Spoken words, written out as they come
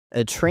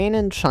A train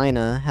in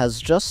China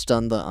has just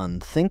done the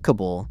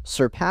unthinkable,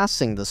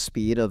 surpassing the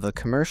speed of a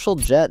commercial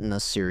jet in a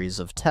series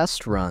of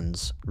test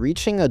runs,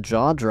 reaching a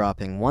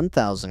jaw-dropping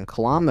 1,000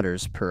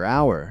 kilometers per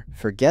hour.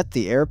 Forget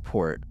the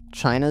airport.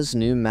 China's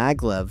new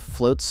maglev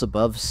floats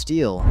above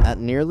steel at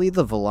nearly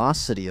the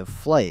velocity of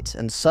flight,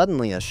 and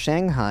suddenly a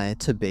Shanghai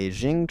to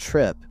Beijing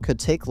trip could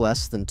take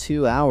less than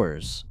 2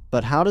 hours.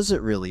 But how does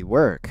it really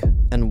work?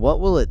 And what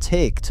will it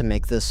take to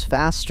make this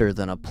faster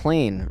than a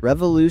plane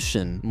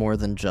revolution more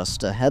than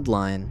just a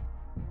headline?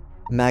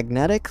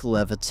 Magnetic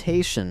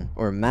levitation,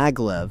 or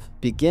maglev,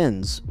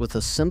 begins with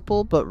a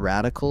simple but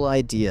radical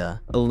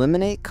idea: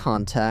 eliminate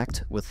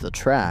contact with the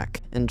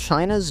track. In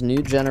China's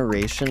new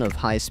generation of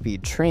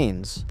high-speed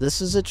trains,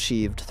 this is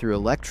achieved through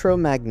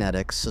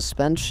electromagnetic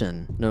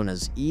suspension, known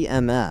as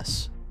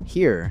EMS.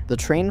 Here, the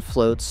train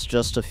floats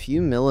just a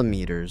few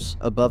millimeters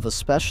above a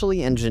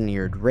specially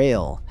engineered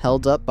rail,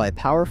 held up by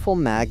powerful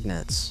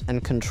magnets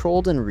and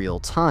controlled in real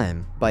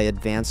time by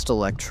advanced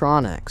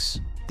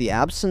electronics. The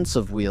absence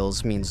of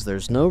wheels means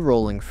there's no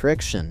rolling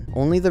friction,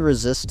 only the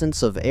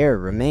resistance of air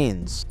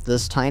remains.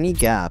 This tiny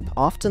gap,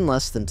 often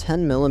less than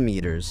 10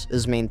 millimeters,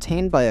 is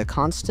maintained by a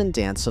constant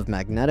dance of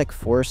magnetic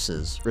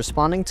forces,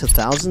 responding to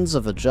thousands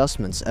of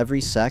adjustments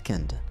every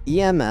second.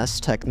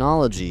 EMS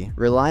technology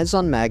relies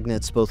on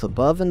magnets both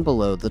above and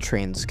below the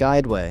train's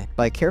guideway.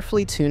 By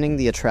carefully tuning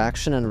the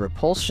attraction and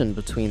repulsion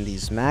between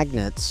these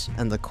magnets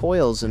and the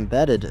coils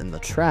embedded in the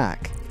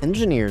track,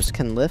 engineers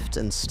can lift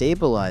and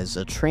stabilize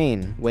a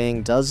train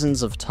weighing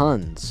dozens of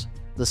tons.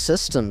 The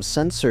system's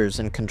sensors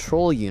and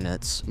control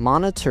units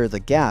monitor the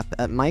gap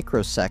at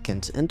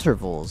microsecond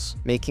intervals,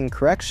 making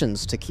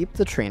corrections to keep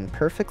the train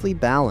perfectly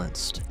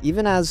balanced,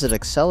 even as it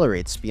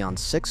accelerates beyond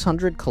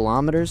 600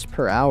 kilometers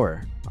per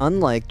hour.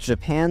 Unlike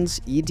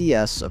Japan's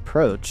EDS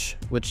approach,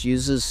 which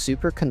uses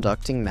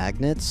superconducting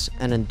magnets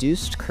and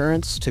induced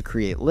currents to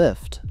create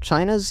lift,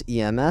 China's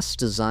EMS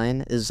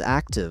design is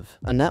active.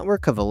 A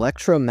network of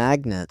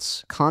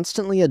electromagnets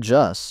constantly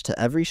adjusts to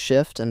every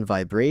shift and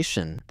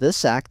vibration.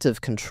 This active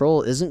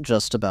control isn't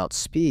just about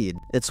speed,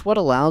 it's what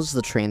allows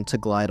the train to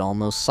glide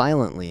almost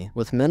silently,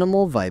 with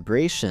minimal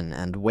vibration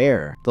and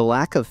wear. The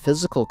lack of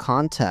physical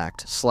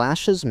contact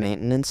slashes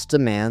maintenance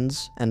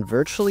demands and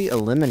virtually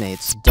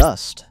eliminates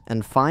dust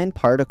and fine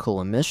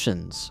particle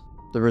emissions.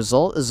 The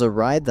result is a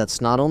ride that's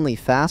not only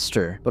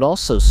faster, but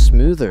also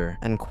smoother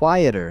and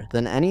quieter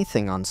than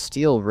anything on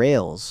steel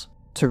rails.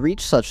 To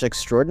reach such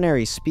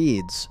extraordinary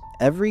speeds,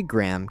 every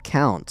gram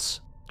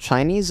counts.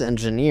 Chinese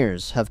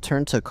engineers have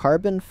turned to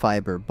carbon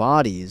fiber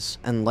bodies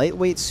and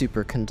lightweight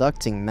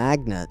superconducting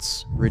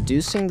magnets,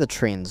 reducing the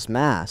train's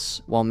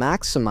mass while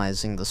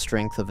maximizing the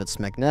strength of its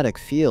magnetic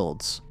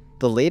fields.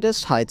 The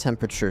latest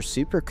high-temperature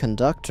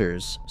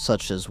superconductors,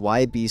 such as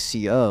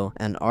YBCO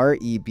and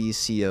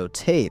REBCO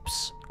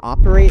tapes,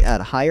 operate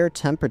at higher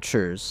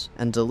temperatures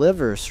and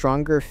deliver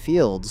stronger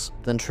fields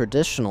than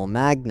traditional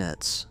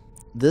magnets.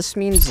 This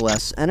means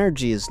less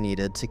energy is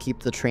needed to keep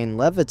the train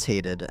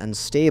levitated and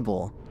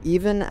stable,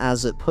 even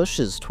as it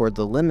pushes toward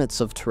the limits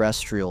of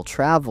terrestrial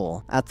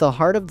travel. At the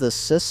heart of this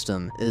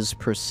system is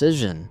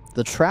precision.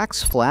 The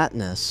track's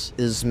flatness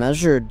is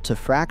measured to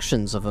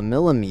fractions of a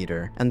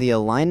millimeter, and the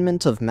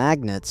alignment of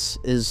magnets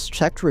is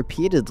checked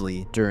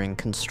repeatedly during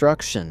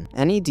construction.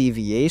 Any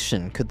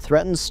deviation could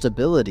threaten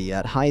stability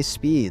at high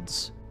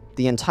speeds.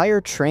 The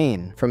entire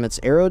train, from its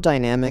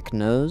aerodynamic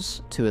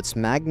nose to its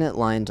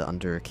magnet-lined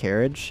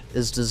undercarriage,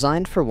 is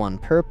designed for one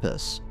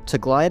purpose: to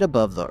glide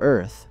above the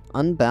Earth,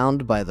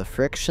 unbound by the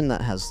friction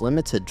that has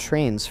limited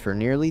trains for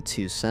nearly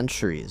 2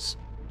 centuries.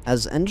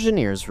 As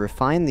engineers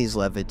refine these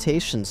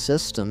levitation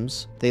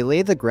systems, they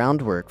lay the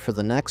groundwork for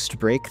the next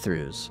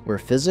breakthroughs, where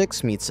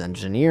physics meets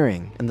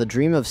engineering, and the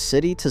dream of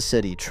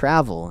city-to-city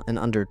travel in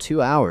under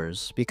 2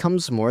 hours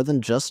becomes more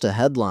than just a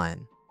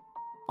headline.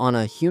 On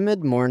a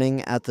humid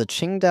morning at the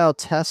Qingdao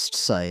test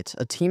site,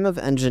 a team of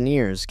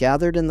engineers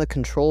gathered in the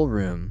control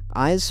room,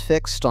 eyes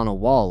fixed on a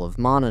wall of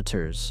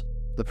monitors.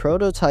 The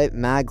prototype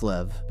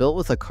maglev, built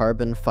with a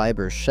carbon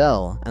fiber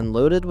shell and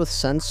loaded with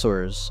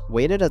sensors,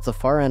 waited at the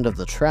far end of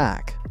the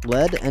track.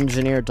 Lead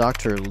engineer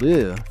Dr.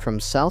 Liu from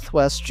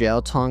Southwest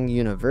Jiaotong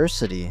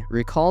University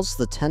recalls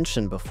the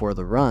tension before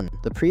the run.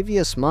 The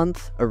previous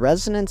month, a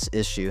resonance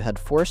issue had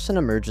forced an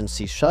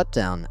emergency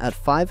shutdown at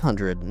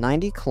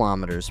 590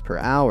 kilometers per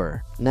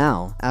hour.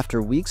 Now,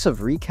 after weeks of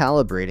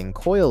recalibrating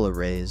coil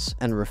arrays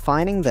and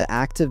refining the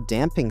active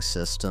damping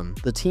system,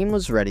 the team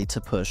was ready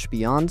to push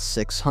beyond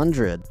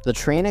 600. The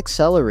train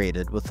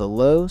accelerated with a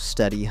low,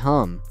 steady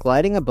hum,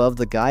 gliding above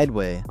the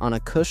guideway on a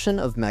cushion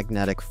of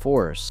magnetic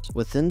force.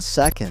 Within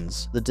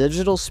seconds, the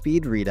digital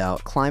speed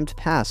readout climbed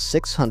past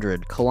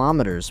 600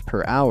 kilometers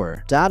per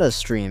hour. Data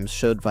streams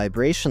showed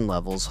vibration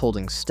levels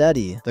holding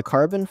steady, the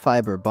carbon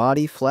fiber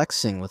body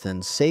flexing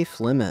within safe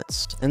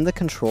limits. In the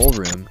control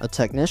room, a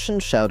technician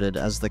shouted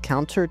as the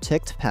counter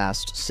ticked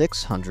past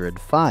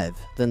 605,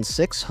 then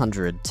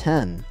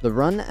 610. The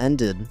run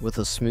ended with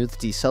a smooth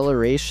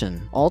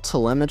deceleration, all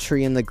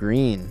telemetry in the green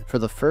green. For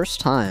the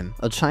first time,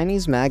 a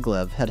Chinese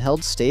maglev had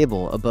held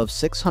stable above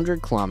 600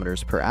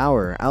 kilometers per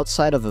hour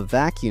outside of a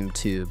vacuum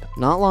tube.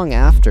 Not long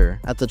after,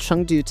 at the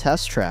Chengdu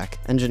test track,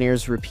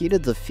 engineers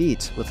repeated the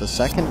feat with a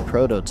second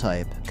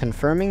prototype,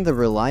 confirming the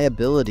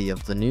reliability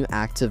of the new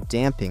active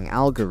damping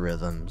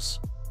algorithms.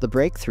 The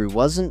breakthrough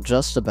wasn't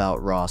just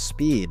about raw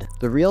speed.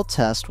 The real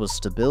test was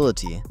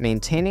stability,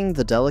 maintaining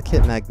the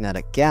delicate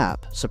magnetic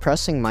gap,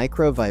 suppressing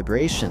micro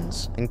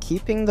vibrations, and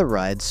keeping the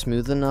ride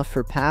smooth enough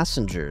for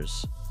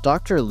passengers.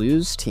 Dr.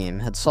 Liu's team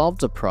had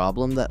solved a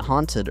problem that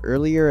haunted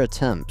earlier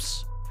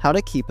attempts: how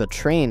to keep a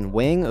train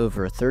weighing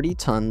over 30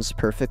 tons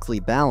perfectly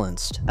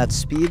balanced, at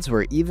speeds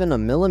where even a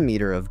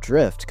millimeter of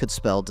drift could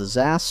spell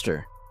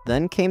disaster.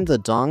 Then came the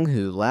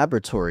Donghu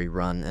laboratory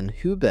run in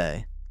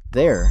Hubei.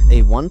 There,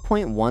 a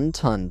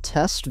 1.1-ton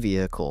test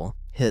vehicle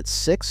hit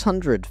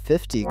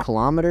 650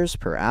 kilometers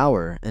per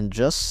hour in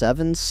just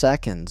 7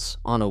 seconds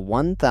on a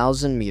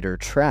 1,000-meter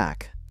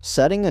track,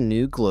 setting a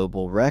new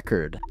global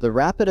record. The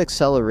rapid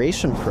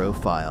acceleration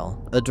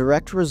profile, a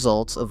direct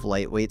result of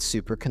lightweight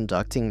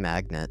superconducting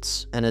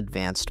magnets and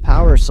advanced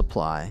power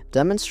supply,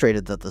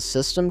 demonstrated that the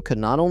system could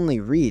not only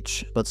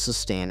reach but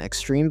sustain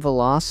extreme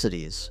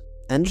velocities.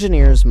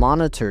 Engineers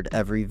monitored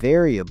every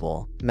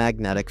variable: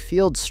 magnetic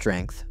field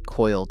strength,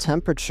 coil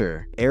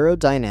temperature,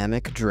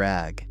 aerodynamic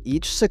drag.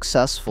 Each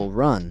successful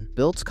run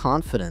built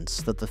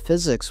confidence that the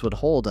physics would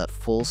hold at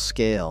full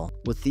scale.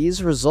 With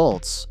these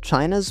results,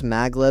 China's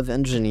maglev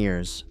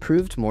engineers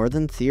proved more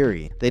than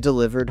theory. They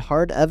delivered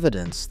hard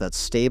evidence that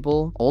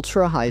stable,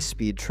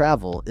 ultra-high-speed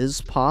travel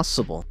is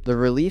possible. The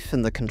relief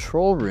in the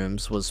control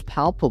rooms was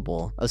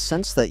palpable, a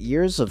sense that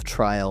years of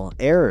trial,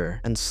 error,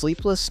 and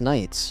sleepless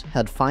nights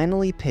had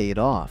finally paid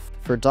off.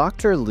 For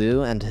Dr.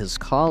 Liu and his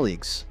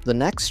colleagues, the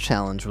next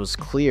challenge was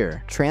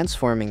clear: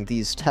 transforming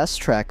these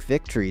test track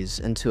victories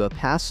into a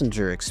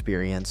passenger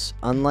experience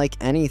unlike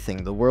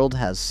anything the world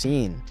has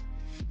seen.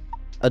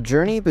 A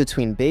journey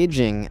between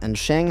Beijing and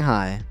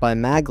Shanghai by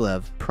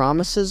maglev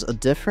promises a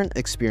different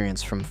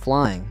experience from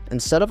flying.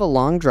 Instead of a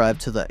long drive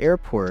to the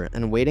airport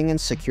and waiting in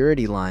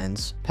security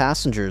lines,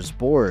 passengers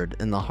board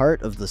in the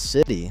heart of the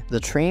city. The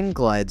train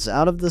glides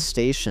out of the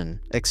station,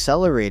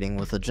 accelerating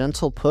with a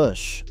gentle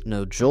push.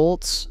 No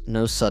jolts,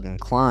 no sudden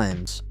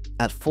climbs.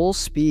 At full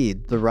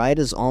speed, the ride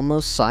is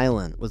almost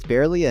silent, with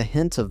barely a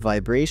hint of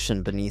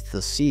vibration beneath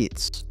the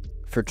seats.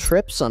 For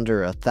trips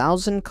under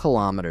 1,000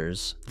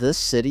 kilometers, this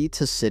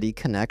city-to-city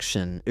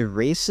connection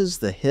erases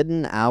the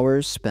hidden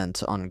hours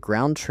spent on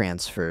ground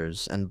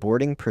transfers and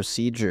boarding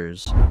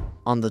procedures.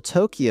 On the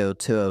Tokyo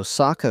to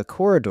Osaka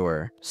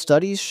corridor,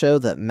 studies show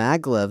that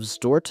maglev's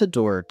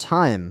door-to-door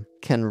time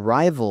can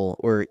rival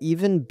or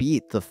even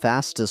beat the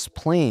fastest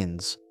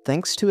planes,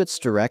 thanks to its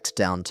direct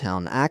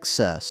downtown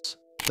access.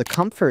 The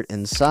comfort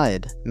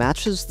inside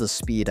matches the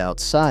speed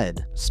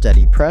outside: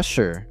 steady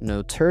pressure,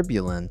 no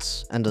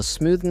turbulence, and a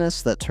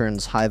smoothness that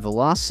turns high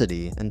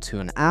velocity into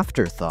an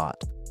afterthought.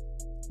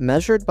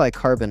 Measured by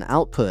carbon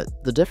output,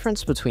 the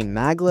difference between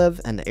maglev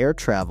and air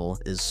travel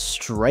is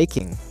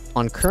striking.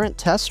 On current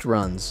test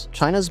runs,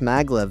 China's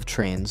maglev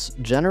trains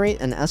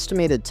generate an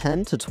estimated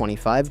 10 to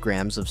 25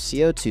 grams of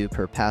CO2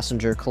 per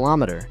passenger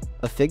kilometer,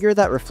 a figure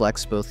that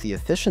reflects both the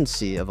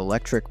efficiency of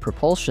electric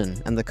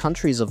propulsion and the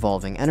country's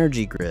evolving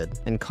energy grid.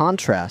 In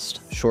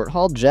contrast,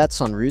 short-haul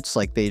jets on routes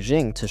like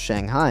Beijing to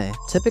Shanghai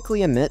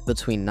typically emit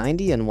between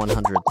 90 and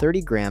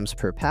 130 grams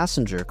per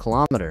passenger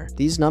kilometer.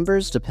 These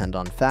numbers depend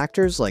on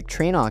factors like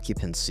train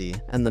occupancy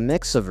and the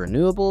mix of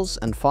renewables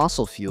and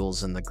fossil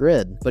fuels in the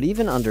grid, but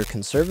even under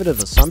conservative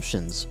assumptions,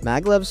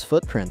 maglev's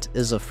footprint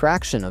is a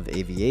fraction of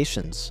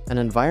aviation's. An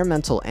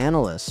environmental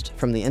analyst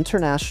from the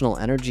International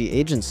Energy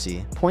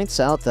Agency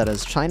points out that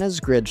as China's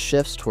grid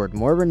shifts toward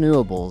more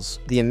renewables,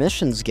 the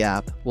emissions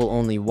gap will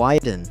only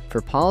widen.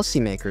 For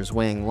policymakers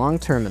weighing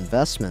long-term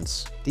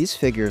investments, these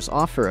figures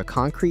offer a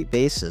concrete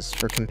basis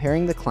for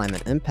comparing the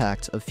climate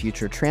impact of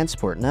future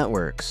transport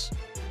networks.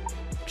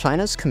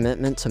 China's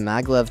commitment to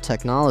maglev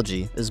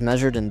technology is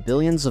measured in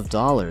billions of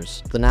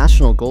dollars. The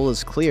national goal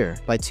is clear.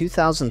 By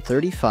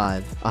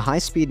 2035, a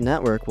high-speed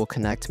network will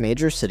connect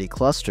major city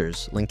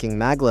clusters, linking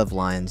maglev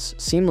lines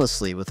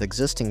seamlessly with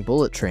existing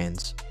bullet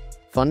trains.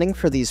 Funding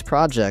for these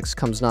projects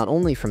comes not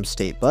only from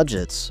state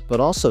budgets, but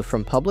also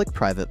from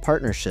public-private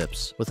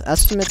partnerships, with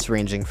estimates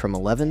ranging from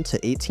 $11 to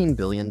 $18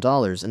 billion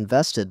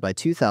invested by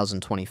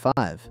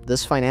 2025.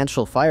 This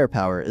financial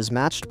firepower is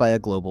matched by a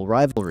global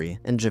rivalry.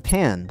 In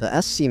Japan, the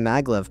SC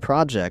Maglev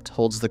project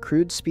holds the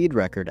crude speed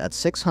record at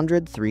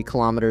 603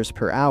 kilometers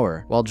per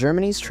hour, while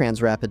Germany's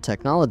Transrapid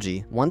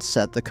technology once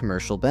set the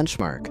commercial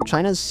benchmark.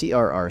 China's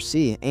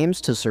CRRC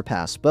aims to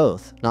surpass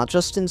both, not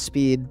just in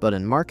speed, but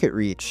in market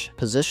reach,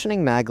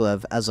 positioning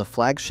maglev as a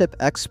flagship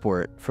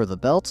export for the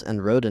Belt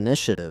and Road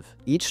Initiative.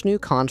 Each new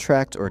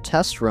contract or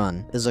test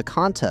run is a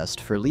contest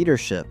for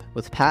leadership,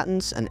 with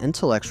patents and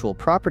intellectual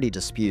property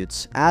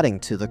disputes adding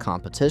to the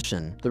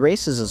competition. The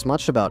race is as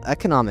much about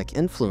economic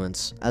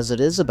influence as it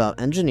is about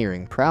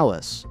engineering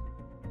prowess.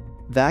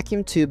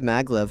 Vacuum tube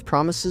maglev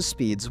promises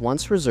speeds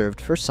once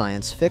reserved for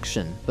science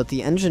fiction, but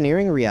the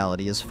engineering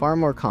reality is far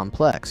more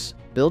complex.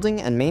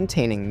 Building and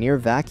maintaining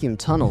near-vacuum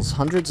tunnels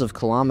hundreds of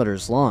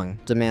kilometers long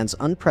demands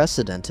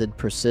unprecedented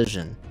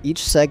precision.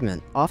 Each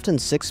segment, often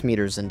 6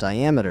 meters in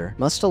diameter,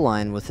 must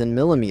align within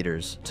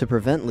millimeters to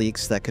prevent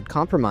leaks that could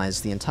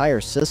compromise the entire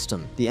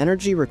system. The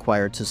energy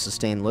required to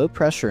sustain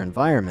low-pressure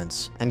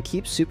environments and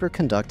keep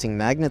superconducting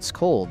magnets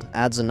cold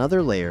adds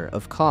another layer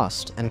of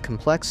cost and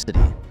complexity.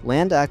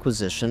 Land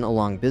acquisition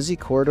along busy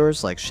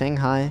corridors like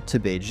Shanghai to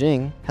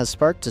Beijing has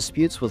sparked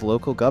disputes with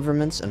local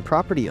governments and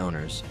property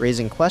owners,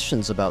 raising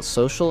questions about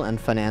social and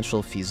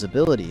financial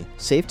feasibility.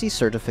 Safety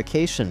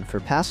certification for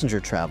passenger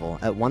travel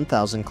at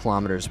 1,000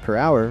 kilometers per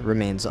hour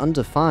remains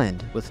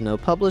undefined, with no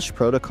published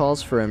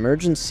protocols for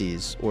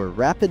emergencies or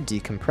rapid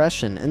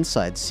decompression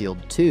inside sealed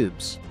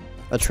tubes.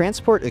 A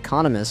transport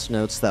economist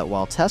notes that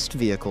while test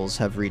vehicles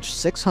have reached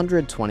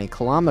 620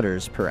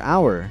 kilometers per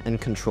hour in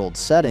controlled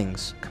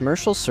settings,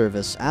 commercial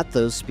service at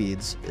those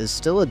speeds is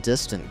still a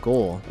distant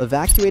goal.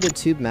 Evacuated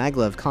tube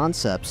maglev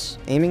concepts,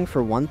 aiming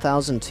for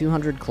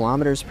 1,200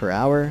 kilometers per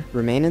hour,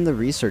 remain in the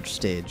research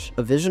stage,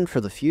 a vision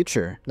for the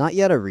future, not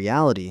yet a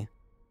reality.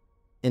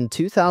 In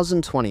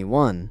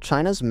 2021,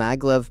 China's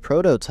maglev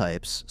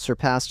prototypes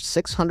surpassed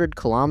 600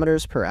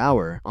 kilometers per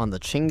hour on the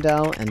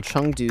Qingdao and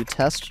Chengdu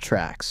test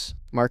tracks,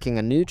 marking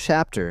a new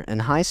chapter in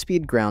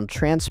high-speed ground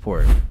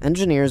transport.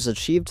 Engineers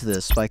achieved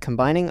this by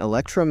combining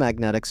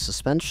electromagnetic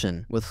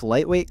suspension with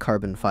lightweight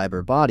carbon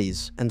fiber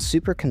bodies and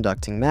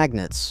superconducting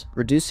magnets,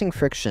 reducing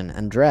friction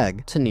and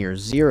drag to near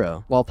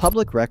zero. While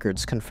public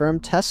records confirm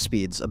test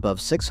speeds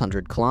above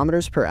 600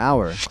 kilometers per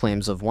hour,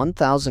 claims of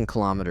 1,000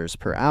 kilometers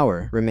per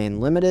hour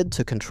remain limited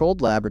to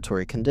controlled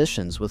laboratory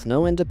conditions with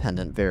no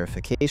independent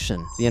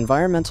verification. The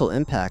environmental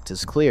impact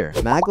is clear.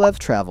 Maglev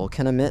travel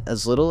can emit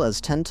as little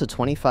as 10 to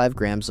 25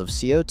 grams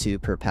of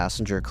CO2 per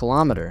passenger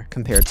kilometer,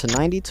 compared to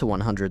 90 to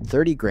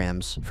 130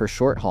 grams for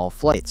short-haul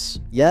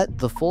flights. Yet,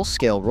 the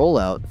full-scale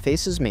rollout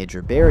faces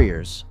major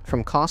barriers,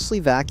 from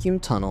costly vacuum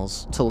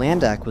tunnels to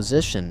land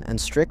acquisition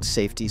and strict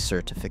safety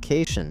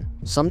certification.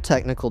 Some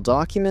technical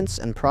documents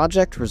and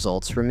project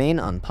results remain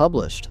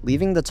unpublished,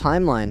 leaving the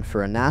timeline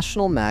for a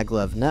national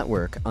maglev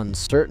network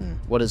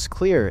uncertain. What is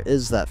clear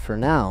is that for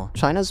now,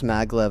 China's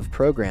maglev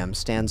program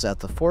stands at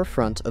the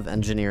forefront of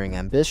engineering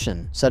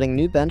ambition, setting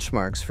new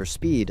benchmarks for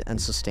speed and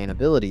sustainability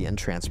in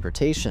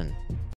transportation.